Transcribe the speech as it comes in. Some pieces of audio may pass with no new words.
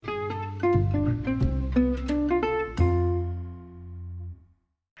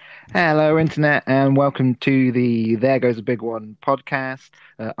Hello, Internet, and welcome to the There Goes a Big One podcast.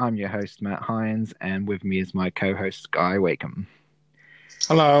 I'm your host, Matt Hines, and with me is my co host, Guy Wakeham.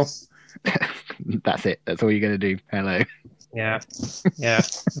 Hello. That's it. That's all you're going to do. Hello. Yeah, yeah,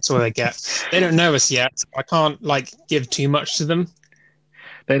 that's all they get. They don't know us yet. I can't give too much to them.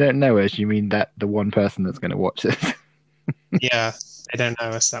 They don't know us. You mean that the one person that's going to watch this? Yeah, they don't know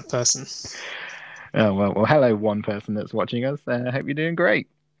us, that person. Oh, well, hello, one person that's watching us. I hope you're doing great.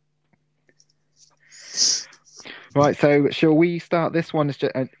 Right, so shall we start? This one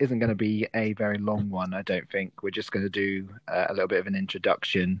isn't going to be a very long one, I don't think. We're just going to do a little bit of an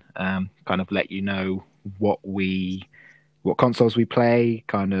introduction, kind of let you know what consoles we play,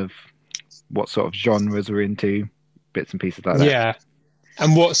 kind of what sort of genres we're into, bits and pieces like that. Yeah,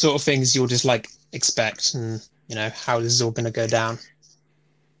 and what sort of things you'll just expect, and how this is all going to go down.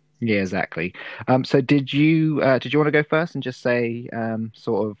 Yeah, exactly. So did you want to go first and just say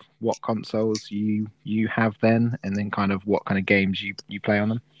sort of what consoles you have then, and then kind of what kind of games you play on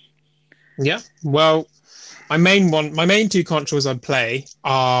them? Yeah, well, my main two consoles I play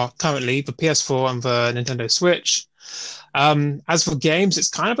are currently the PS4 and the Nintendo Switch. As for games, it's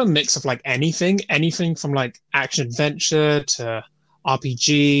kind of a mix of anything from action adventure to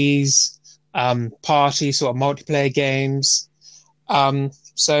RPGs, party sort of multiplayer games.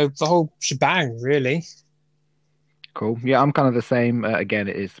 So the whole shebang, really. Cool. Yeah, I'm kind of the same. Again,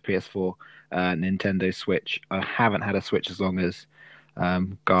 it is the PS4, Nintendo Switch. I haven't had a Switch as long as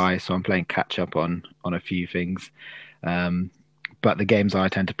Guy, so I'm playing catch up on a few things. Um, but the games I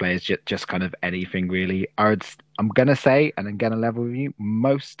tend to play is just kind of anything really. I'm gonna say, and I'm gonna level with you,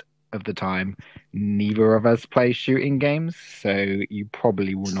 most of the time, neither of us play shooting games, so you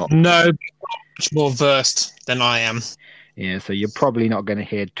probably will not. No, much more versed than I am. Yeah, so you're probably not going to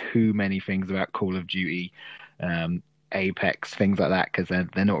hear too many things about Call of Duty, Apex, things like that, because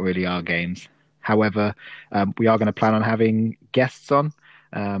they're not really our games. However, we are going to plan on having guests on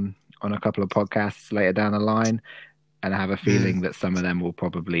a couple of podcasts later down the line, and I have a Mm. feeling that some of them will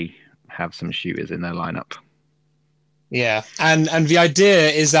probably have some shooters in their lineup. Yeah, and the idea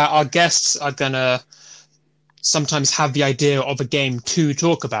is that our guests are gonna sometimes have the idea of a game to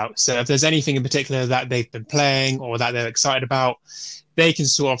talk about. So if there's anything in particular that they've been playing or that they're excited about, they can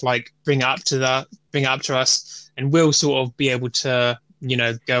sort of bring it up to us, and we'll sort of be able to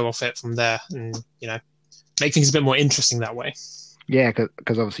go off it from there, and make things a bit more interesting that way. Yeah,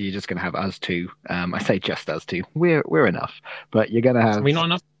 because obviously you're just going to have us two. I say just us two. We're enough, but you're going to Are have we not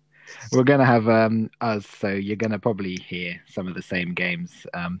enough? we're going to have us. So you're going to probably hear some of the same games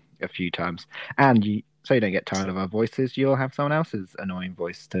a few times, and so you don't get tired of our voices. You'll have someone else's annoying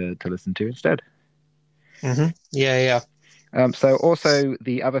voice to listen to instead. Yeah, yeah. So also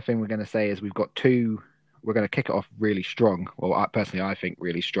the other thing we're going to say is we've got two. We're going to kick it off really strong. Well, personally, I think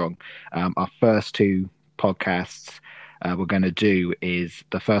really strong. Our first two podcasts we're going to do is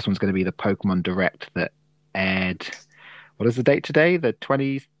the first one's going to be the Pokemon Direct that aired. What is the date today? The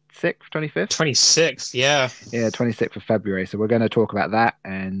 26th, 25th? 26th, yeah. Yeah, 26th of February. So we're going to talk about that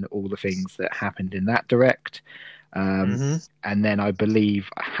and all the things that happened in that direct. Um, hmm and then I believe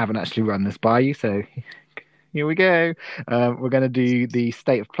I haven't actually run this by you, so here we go. We're going to do the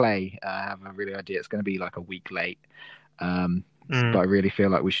state of play. I have a really idea. It's going to be like a week late. Um, but Mm. I really feel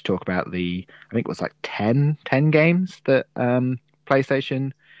like we should talk about I think it was like ten games that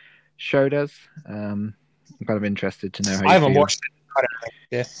PlayStation showed us. I'm kind of interested to know how I you haven't feel. watched it. I don't know.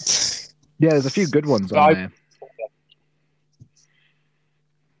 Yeah. Yeah, there's a few good ones But on there.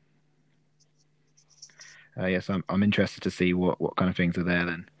 Yes, I'm interested to see what kind of things are there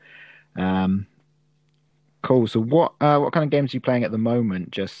then. Um, cool. So what kind of games are you playing at the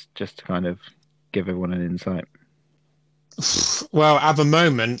moment? Just to kind of give everyone an insight. well, at the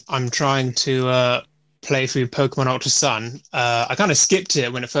moment, I'm trying to play through Pokemon Ultra Sun. I kind of skipped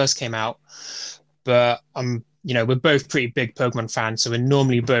it when it first came out, but we're both pretty big Pokemon fans, so we're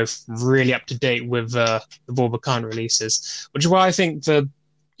normally both really up to date with all the current releases, which is why I think you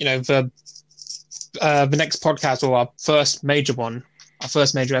know, the the next podcast or our first major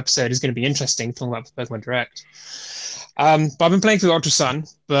episode is going to be interesting, talking about the Pokemon Direct. But I've been playing through Ultra Sun,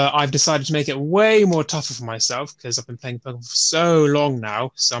 but I've decided to make it way more tougher for myself because I've been playing Pokemon for so long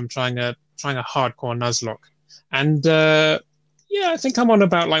now. So I'm trying a hardcore Nuzlocke, and yeah, I think I'm on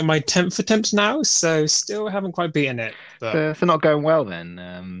about my 10th attempt now. So still haven't quite beaten it, but So not going well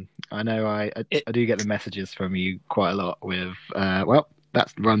then. I know it I do get the messages from you quite a lot with well,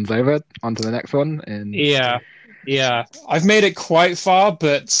 that runs over onto the next one, and yeah. Yeah, I've made it quite far,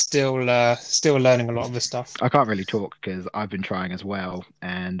 but still learning a lot of the stuff. I can't really talk because I've been trying as well,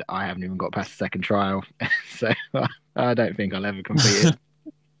 and I haven't even got past the second trial, so I don't think I'll ever complete it.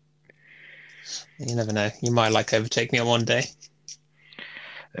 You never know. You might like overtake me on one day.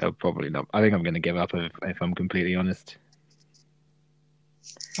 Probably not. I think I'm going to give up if I'm completely honest.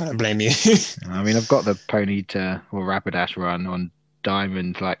 I don't blame you. I mean, I've got the Ponyta or Rapidash run on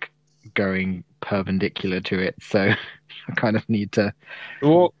Diamond, like going perpendicular to it, so I kind of need to.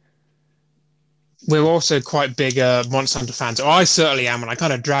 Well, we're also quite big Monster Hunter fans. Or I certainly am, and I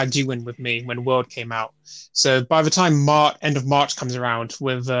kind of dragged you in with me when World came out. So by the time end of March comes around,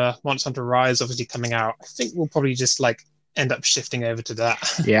 with Monster Hunter Rise obviously coming out, I think we'll probably just like end up shifting over to that.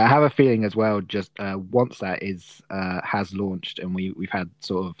 Yeah, I have a feeling as well. Just once that is has launched and we've had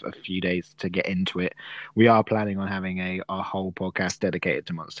sort of a few days to get into it, we are planning on having a whole podcast dedicated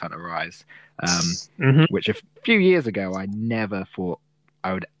to Monster Hunter Rise, hmm which a few years ago I never thought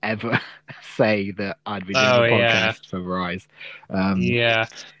I would ever say that I'd be doing Oh a yeah, podcast for Rise. Um, yeah.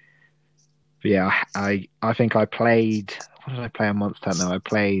 but yeah, I think I played. What did I play on Monster Hunter?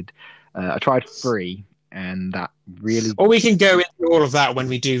 I tried three, and that really. Or we can go into all of that when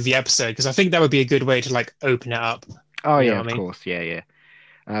we do the episode, because I think that would be a good way to like open it up. Oh You know yeah, what of I mean? course, yeah, yeah.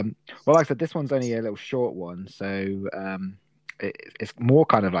 Well, like I said, this one's only a little short one, so it's more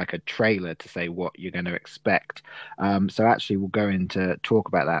kind of like a trailer to say what you're going to expect. So actually, we'll go into talk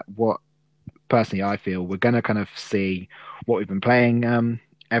about that. What personally I feel we're going to kind of see what we've been playing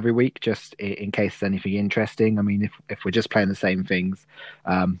every week, just in case there's anything interesting. I mean, if we're just playing the same things,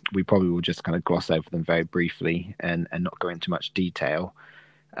 we probably will just kind of gloss over them very briefly and not go into much detail.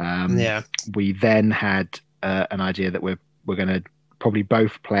 Um, Yeah. we then had an idea that we're going to probably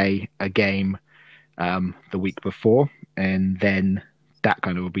both play a game the week before, and then that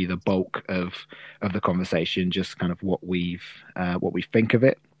kind of will be the bulk of the conversation, just kind of what we think of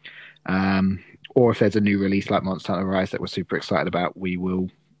it. Or if there's a new release like Monster Hunter Rise that we're super excited about, we'll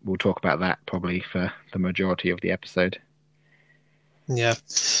talk about that probably for the majority of the episode. Yeah.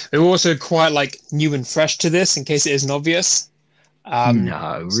 We're also quite like new and fresh to this, in case it isn't obvious.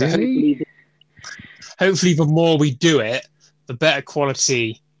 No, So really? hopefully the more we do it, the better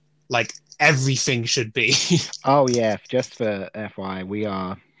quality like everything should be. Oh yeah, just for FYI, we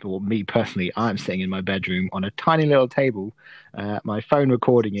are, well, me personally, I'm sitting in my bedroom on a tiny little table, my phone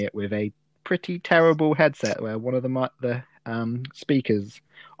recording it with a pretty terrible headset where one of the speakers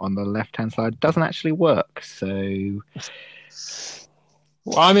on the left hand side doesn't actually work. So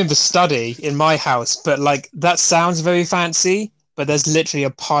Well, I'm in the study in my house, but like that sounds very fancy, but there's literally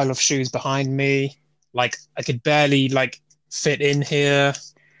a pile of shoes behind me. Like I could barely like fit in here.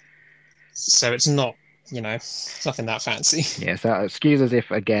 So it's not, it's nothing that fancy. yeah, so excuse us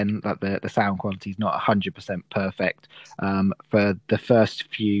if again like the sound quality is not 100% perfect. For the first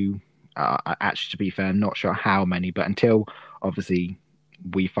few, actually to be fair, I'm not sure how many, but until obviously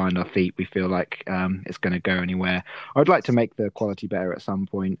we find our feet, we feel like it's going to go anywhere. I'd like to make the quality better at some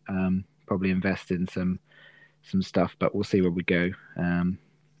point. Probably invest in some stuff, but we'll see where we go. Yeah.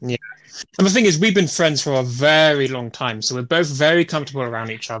 And the thing is, we've been friends for a very long time, so we're both very comfortable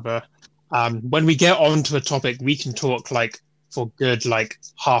around each other. When we get onto a topic, we can talk like for good like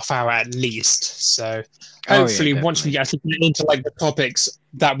half hour at least. So Oh yeah, hopefully, once we definitely. actually get into like the topics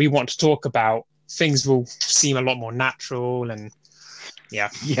that we want to talk about, things will seem a lot more natural and yeah.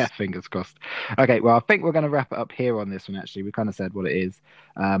 Yeah, fingers crossed. Okay, well, I think we're going to wrap it up here on this one. Actually, we kind of said what it is.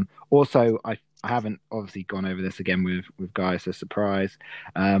 Also, I haven't obviously gone over this again with guys. So surprise.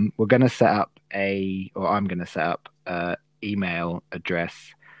 We're going to set up or I'm going to set up a email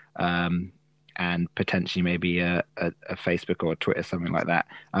address, and potentially maybe a Facebook or a Twitter, something like that.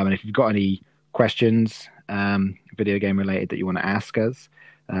 And if you've got any questions, video game related that you want to ask us,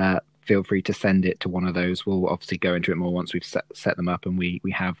 feel free to send it to one of those. We'll obviously go into it more once we've set them up and we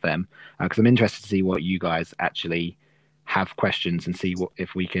have them, because I'm interested to see what you guys actually have questions and see what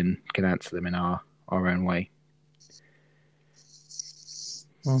if we can answer them in our own way.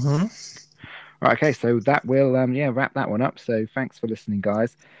 Mm-hmm. Right, okay, so that will wrap that one up. So thanks for listening,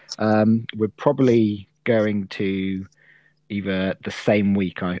 guys. We're probably going to either the same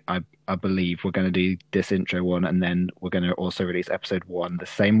week, I believe we're going to do this intro one, and then we're going to also release episode one the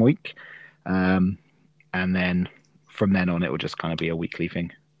same week, and then from then on it will just kind of be a weekly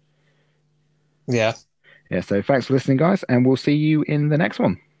thing. Yeah. Yeah, so thanks for listening, guys, and we'll see you in the next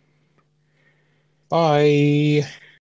one. Bye.